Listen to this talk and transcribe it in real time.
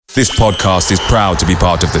This podcast is proud to be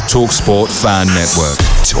part of the TalkSport Fan Network.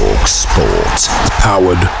 TalkSport.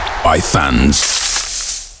 Powered by fans.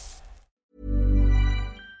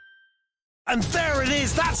 And there it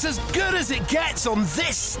is, that's as good as it gets on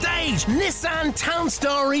this stage. Nissan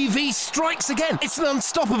Townstar EV strikes again. It's an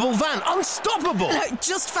unstoppable van, unstoppable.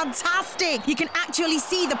 Just fantastic. You can actually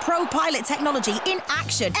see the Pro Pilot technology in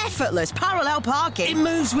action. Effortless parallel parking. It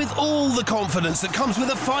moves with all the confidence that comes with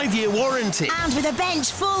a 5-year warranty. And with a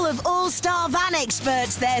bench full of all-star van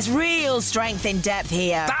experts, there's real strength in depth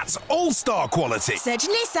here. That's all-star quality. Search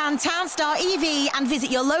Nissan Townstar EV and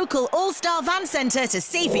visit your local all-star van centre to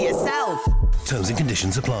see for yourself. Terms and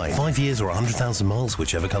conditions apply. 5 years or 100,000 miles,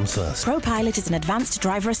 whichever comes first. ProPilot is an advanced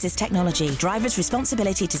driver assist technology. Driver's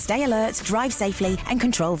responsibility to stay alert, drive safely, and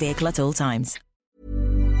control vehicle at all times.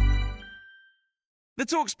 The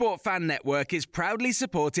TalkSport Fan Network is proudly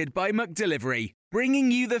supported by McDelivery, bringing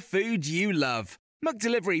you the food you love.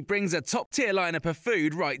 McDelivery brings a top-tier lineup of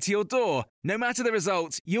food right to your door. No matter the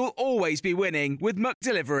result, you'll always be winning with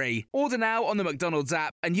McDelivery. Order now on the McDonald's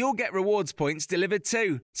app and you'll get rewards points delivered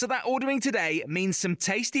too. So that ordering today means some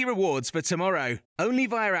tasty rewards for tomorrow. Only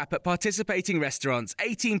via app at participating restaurants.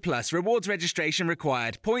 18 plus. Rewards registration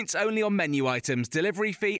required. Points only on menu items.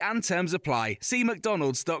 Delivery fee and terms apply. See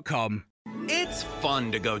mcdonalds.com. It's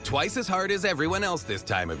fun to go twice as hard as everyone else this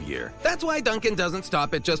time of year. That's why Dunkin' doesn't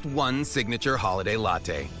stop at just one signature holiday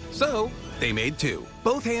latte. So, they made two,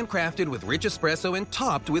 both handcrafted with rich espresso and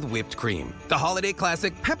topped with whipped cream. The holiday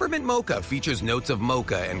classic Peppermint Mocha features notes of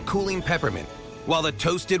mocha and cooling peppermint, while the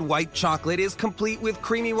toasted white chocolate is complete with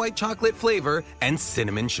creamy white chocolate flavor and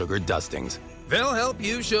cinnamon sugar dustings. They'll help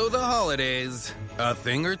you show the holidays a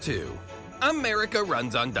thing or two. America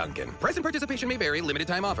runs on Dunkin'. Price and participation may vary. Limited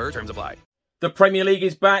time offer. Terms apply. The Premier League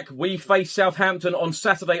is back. We face Southampton on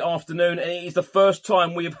Saturday afternoon, and it is the first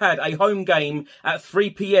time we have had a home game at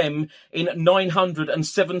 3 p.m. in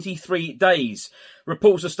 973 days.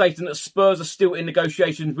 Reports are stating that Spurs are still in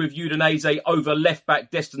negotiations with Udogie over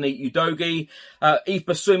left-back Destiny Udogie. Yves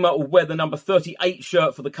Bissouma will wear the number 38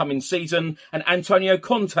 shirt for the coming season. And Antonio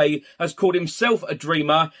Conte has called himself a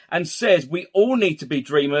dreamer and says we all need to be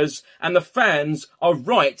dreamers and the fans are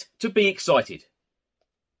right to be excited.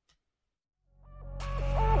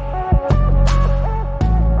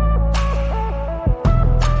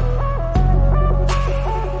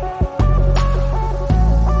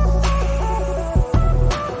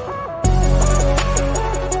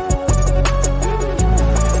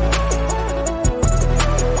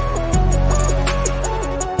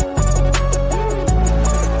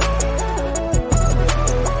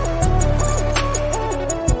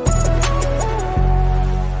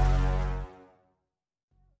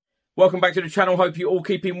 Welcome back to the channel. Hope you're all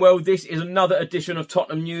keeping well. This is another edition of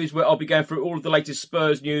Tottenham News where I'll be going through all of the latest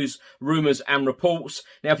Spurs news, rumours and reports.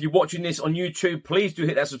 Now, if you're watching this on YouTube, please do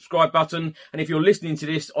hit that subscribe button. And if you're listening to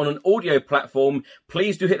this on an audio platform,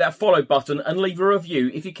 please do hit that follow button and leave a review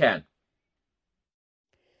if you can.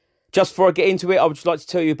 Just before I get into it, I would just like to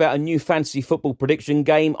tell you about a new fantasy football prediction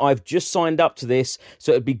game. I've just signed up to this,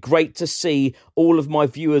 so it'd be great to see all of my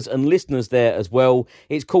viewers and listeners there as well.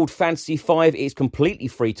 It's called Fantasy 5. It's completely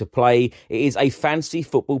free to play. It is a fantasy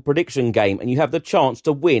football prediction game, and you have the chance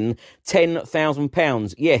to win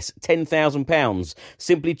 £10,000. Yes, £10,000.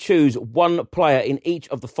 Simply choose one player in each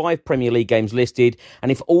of the 5 Premier League games listed, and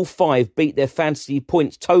if all 5 beat their fantasy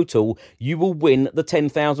points total, you will win the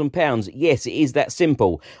 £10,000. Yes, it is that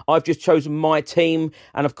simple. I've just chosen my team,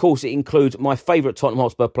 and of course it includes my favourite Tottenham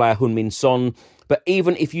Hotspur player, Heung-min Son. But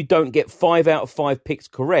even if you don't get 5 out of 5 picks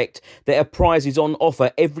correct, there are prizes on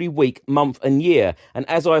offer every week, month and year. And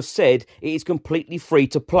as I've said, it is completely free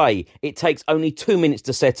to play. It takes only 2 minutes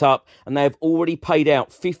to set up, and they have already paid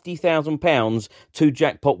out £50,000 to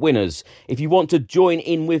jackpot winners. If you want to join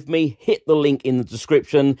in with me, hit the link in the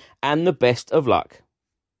description, and the best of luck.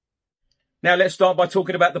 Now let's start by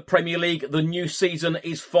talking about the Premier League. The new season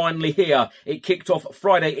is finally here. It kicked off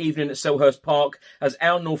Friday evening at Selhurst Park as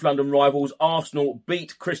our North London rivals Arsenal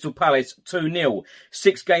beat Crystal Palace 2-0.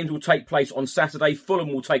 6 games will take place on Saturday.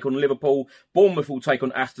 Fulham will take on Liverpool. Bournemouth will take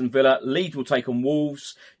on Aston Villa. Leeds will take on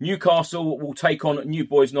Wolves. Newcastle will take on New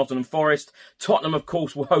Boys Nottingham Forest. Tottenham, of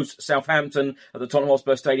course, will host Southampton at the Tottenham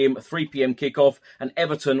Hotspur Stadium, 3 p.m. kickoff. And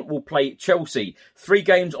Everton will play Chelsea. 3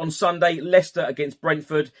 games on Sunday. Leicester against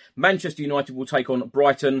Brentford. Manchester United will take on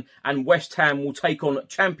Brighton, and West Ham will take on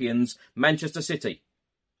champions Manchester City.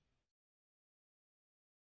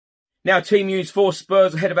 Now, team news for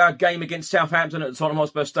Spurs ahead of our game against Southampton at the Tottenham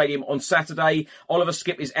Hotspur Stadium on Saturday. Oliver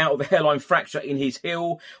Skipp is out with a hairline fracture in his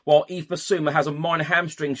heel, while Yves Bissouma has a minor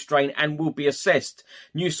hamstring strain and will be assessed.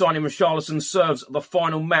 New signing Richarlison serves the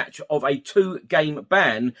final match of a 2-game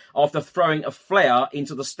ban after throwing a flare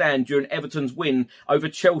into the stand during Everton's win over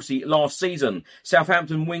Chelsea last season.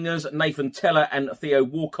 Southampton wingers Nathan Tella and Theo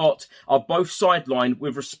Walcott are both sidelined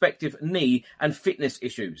with respective knee and fitness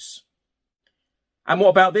issues. And what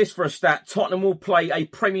about this for a stat? Tottenham will play a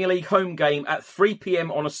Premier League home game at 3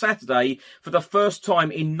 p.m. on a Saturday for the first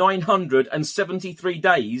time in 973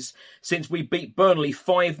 days since we beat Burnley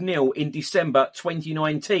 5-0 in December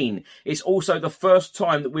 2019. It's also the first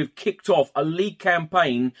time that we've kicked off a league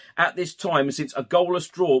campaign at this time since a goalless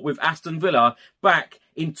draw with Aston Villa back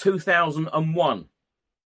in 2001.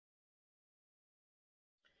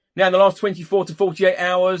 Now, in the last 24 to 48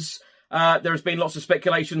 hours... there has been lots of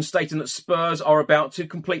speculation stating that Spurs are about to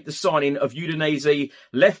complete the signing of Udinese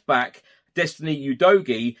left-back Destiny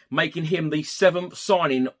Udogie, making him the 7th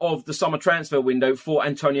signing of the summer transfer window for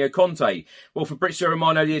Antonio Conte. Well, Fabrizio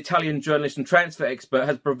Romano, the Italian journalist and transfer expert,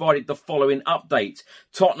 has provided the following update.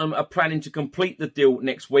 Tottenham are planning to complete the deal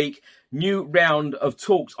next week. New round of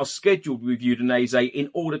talks are scheduled with Udinese in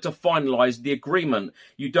order to finalise the agreement.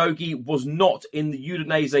 Udogie was not in the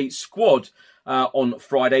Udinese squad on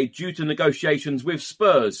Friday due to negotiations with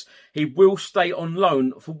Spurs. He will stay on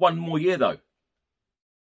loan for 1 more year though.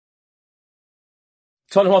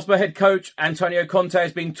 Tottenham Hotspur head coach Antonio Conte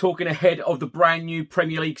has been talking ahead of the brand new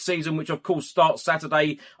Premier League season, which of course starts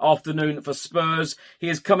Saturday afternoon for Spurs. He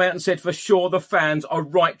has come out and said for sure the fans are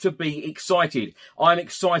right to be excited. I'm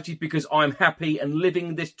excited because I'm happy and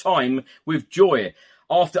living this time with joy.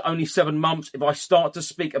 After only 7 months, if I start to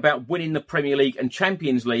speak about winning the Premier League and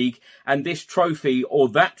Champions League and this trophy or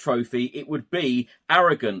that trophy, it would be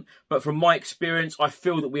arrogant. But from my experience, I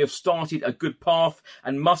feel that we have started a good path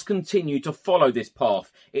and must continue to follow this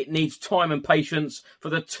path. It needs time and patience for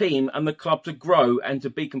the team and the club to grow and to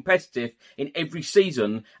be competitive in every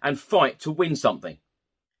season and fight to win something.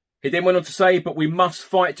 He then went on to say, but we must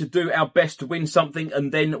fight to do our best to win something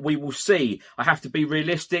and then we will see. I have to be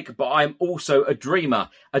realistic, but I am also a dreamer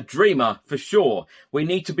for sure. We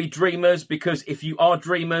need to be dreamers because if you are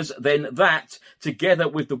dreamers, then that, together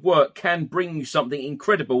with the work, can bring you something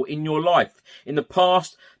incredible in your life. In the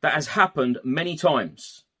past, that has happened many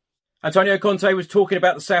times. Antonio Conte was talking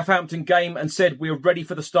about the Southampton game and said, we are ready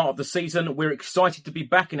for the start of the season. We're excited to be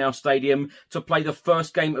back in our stadium to play the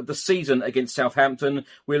first game of the season against Southampton.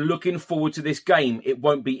 We're looking forward to this game. It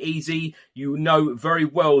won't be easy. You know very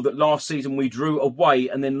well that last season we drew away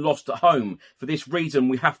and then lost at home. For this reason,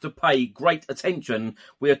 we have to pay great attention.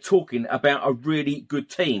 We are talking about a really good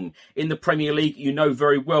team. In the Premier League, you know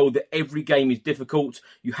very well that every game is difficult.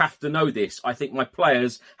 You have to know this. I think my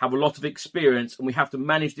players have a lot of experience and we have to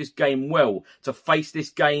manage this game well to face this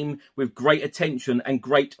game with great attention and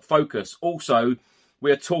great focus. Also,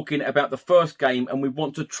 we are talking about the first game and we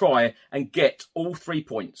want to try and get all 3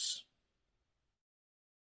 points.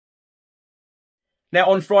 Now,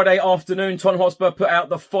 on Friday afternoon, Tottenham Hotspur put out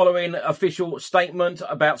the following official statement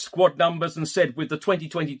about squad numbers and said, with the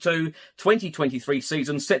 2022-2023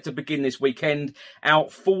 season set to begin this weekend, our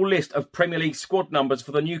full list of Premier League squad numbers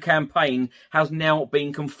for the new campaign has now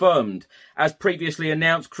been confirmed. As previously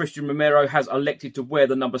announced, Christian Romero has elected to wear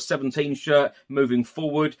the number 17 shirt moving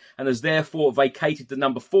forward and has therefore vacated the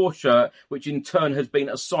number 4 shirt, which in turn has been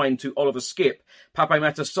assigned to Oliver Skipp. Pape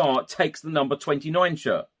Matar takes the number 29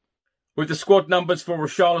 shirt. With the squad numbers for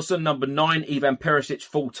Richarlison, number 9, Ivan Perisic,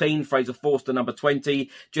 14, Fraser Forster, number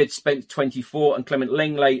 20, Jed Spence, 24, and Clement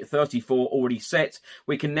Lenglet, 34, already set,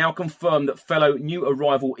 we can now confirm that fellow new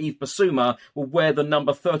arrival Yves Bissouma will wear the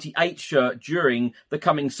number 38 shirt during the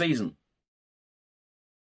coming season.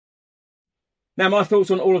 Now, my thoughts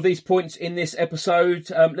on all of these points in this episode.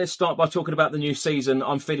 Let's start by talking about the new season.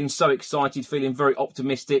 I'm feeling so excited, feeling very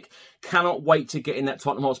optimistic. Cannot wait to get in that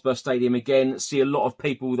Tottenham Hotspur Stadium again, see a lot of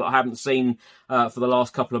people that I haven't seen for the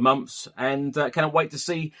last couple of months. And cannot wait to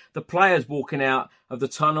see the players walking out of the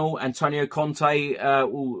tunnel. Antonio Conte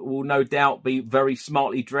will no doubt be very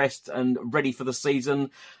smartly dressed and ready for the season.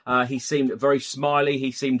 He seemed very smiley.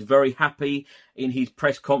 He seemed very happy in his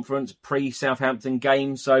press conference pre-Southampton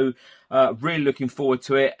game. So really looking forward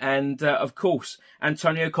to it. And of course,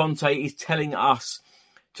 Antonio Conte is telling us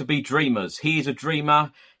to be dreamers. He is a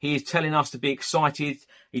dreamer. He is telling us to be excited.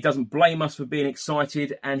 He doesn't blame us for being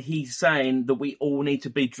excited, and he's saying that we all need to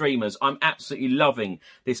be dreamers. I'm absolutely loving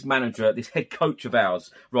this manager, this head coach of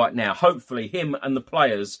ours right now. Hopefully him and the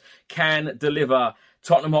players can deliver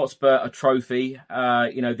Tottenham Hotspur a trophy,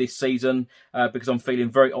 this season, because I'm feeling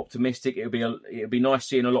very optimistic. It'll be nice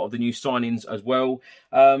seeing a lot of the new signings as well.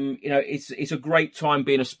 It's a great time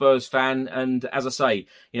being a Spurs fan, and as I say,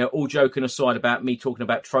 all joking aside about me talking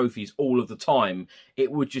about trophies all of the time,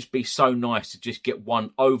 it would just be so nice to just get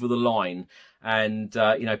one over the line and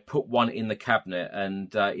put one in the cabinet, and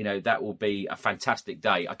that will be a fantastic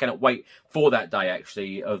day. I cannot wait for that day,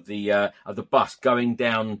 actually, of the bus going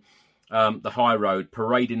down the high road,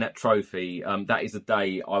 parading that trophy. That is the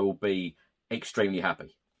day I will be extremely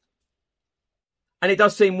happy. And it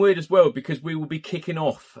does seem weird as well, because we will be kicking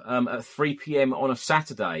off at 3 p.m. on a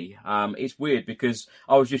Saturday. It's weird because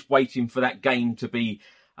I was just waiting for that game to be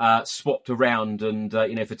swapped around and,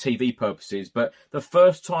 for TV purposes. But the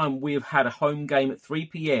first time we have had a home game at 3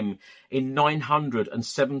 p.m. in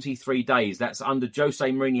 973 days. That's under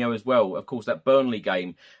Jose Mourinho as well. Of course, that Burnley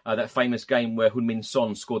game, that famous game where Heung-min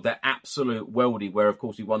Son scored that absolute worldie, where, of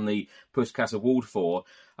course, he won the Puskas Award for.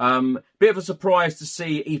 Bit of a surprise to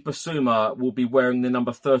see Yves Bissouma will be wearing the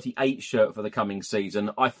number 38 shirt for the coming season.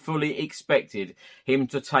 I fully expected him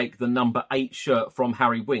to take the number 8 shirt from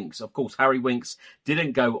Harry Winks. Of course, Harry Winks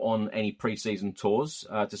didn't go on any pre-season tours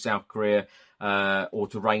to South Korea or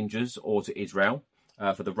to Rangers or to Israel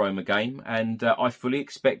for the Roma game. And I fully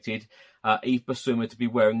expected Yves Bissouma to be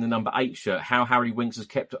wearing the number 8 shirt. How Harry Winks has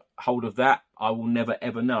kept hold of that, I will never,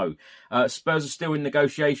 ever know. Spurs are still in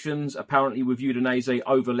negotiations, apparently with Udinese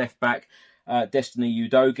over left-back Destiny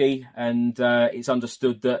Udogie. And it's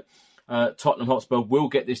understood that Tottenham Hotspur will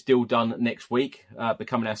get this deal done next week,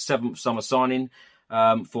 becoming our 7th summer signing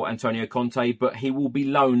for Antonio Conte. But he will be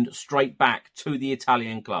loaned straight back to the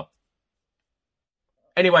Italian club.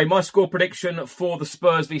 Anyway, my score prediction for the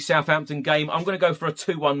Spurs v Southampton game, I'm going to go for a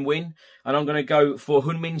 2-1 win. And I'm going to go for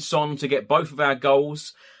Heung-min Son to get both of our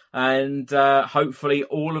goals. And hopefully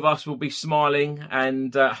all of us will be smiling.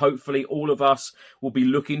 And hopefully all of us will be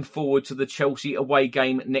looking forward to the Chelsea away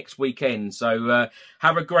game next weekend. So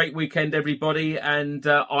have a great weekend, everybody. And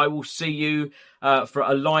I will see you for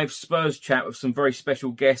a live Spurs chat with some very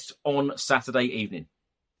special guests on Saturday evening.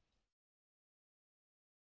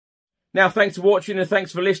 Now, thanks for watching and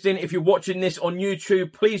thanks for listening. If you're watching this on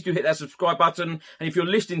YouTube, please do hit that subscribe button. And if you're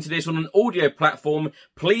listening to this on an audio platform,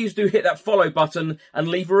 please do hit that follow button and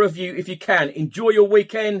leave a review if you can. Enjoy your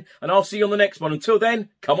weekend, and I'll see you on the next one. Until then,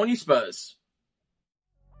 come on, you Spurs.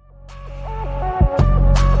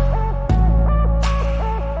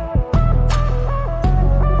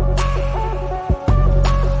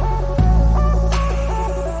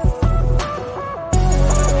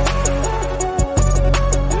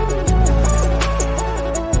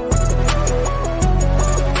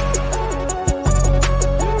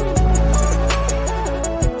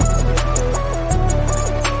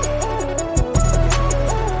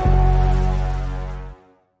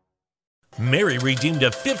 Mary redeemed a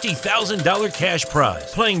 $50,000 cash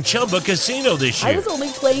prize playing Chumba Casino this year. I was only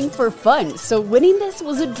playing for fun, so winning this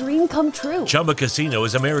was a dream come true. Chumba Casino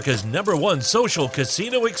is America's #1 social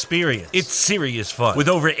casino experience. It's serious fun. With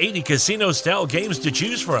over 80 casino-style games to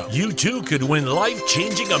choose from, you too could win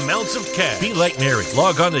life-changing amounts of cash. Be like Mary.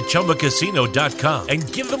 Log on to ChumbaCasino.com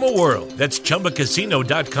and give them a whirl. That's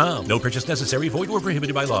ChumbaCasino.com. No purchase necessary. Void where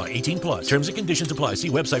prohibited by law. 18+. Terms and conditions apply. See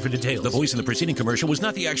website for details. The voice in the preceding commercial was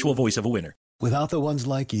not the actual voice of a winner. Without the ones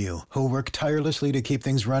like you, who work tirelessly to keep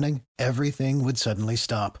things running, everything would suddenly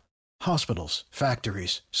stop. Hospitals,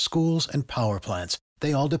 factories, schools, and power plants,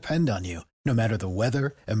 they all depend on you. No matter the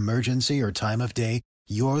weather, emergency, or time of day,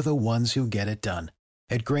 you're the ones who get it done.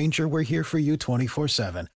 At Grainger, we're here for you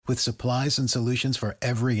 24/7, with supplies and solutions for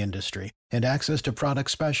every industry, and access to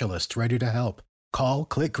product specialists ready to help. Call,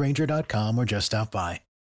 click Grainger.com, or just stop by.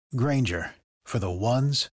 Grainger, for the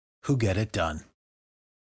ones who get it done.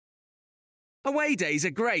 Away days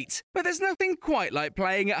are great, but there's nothing quite like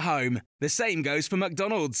playing at home. The same goes for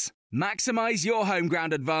McDonald's. Maximise your home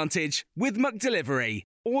ground advantage with McDelivery.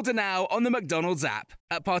 Order now on the McDonald's app.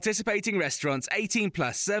 At participating restaurants,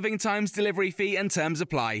 18+, serving times, delivery fee and terms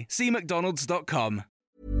apply. See mcdonalds.com.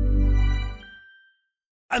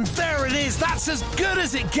 And there it is, that's as good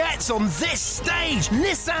as it gets on this stage.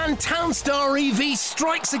 Nissan Townstar EV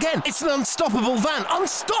strikes again. It's an unstoppable van,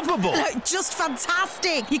 unstoppable. Just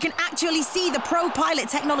fantastic. You can actually see the Pro Pilot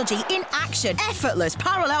technology in action. Effortless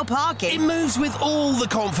parallel parking. It moves with all the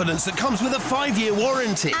confidence that comes with a 5-year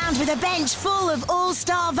warranty. And with a bench full of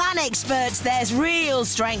all-star van experts, there's real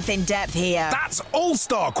strength in depth here. That's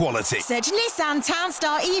all-star quality. Search Nissan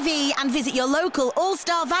Townstar EV and visit your local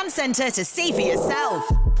all-star van centre to see for yourself.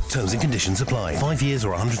 Terms and conditions apply. 5 years or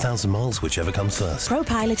 100,000 miles, whichever comes first.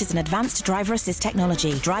 ProPilot is an advanced driver assist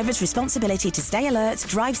technology. Driver's responsibility to stay alert,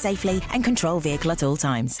 drive safely and control vehicle at all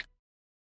times.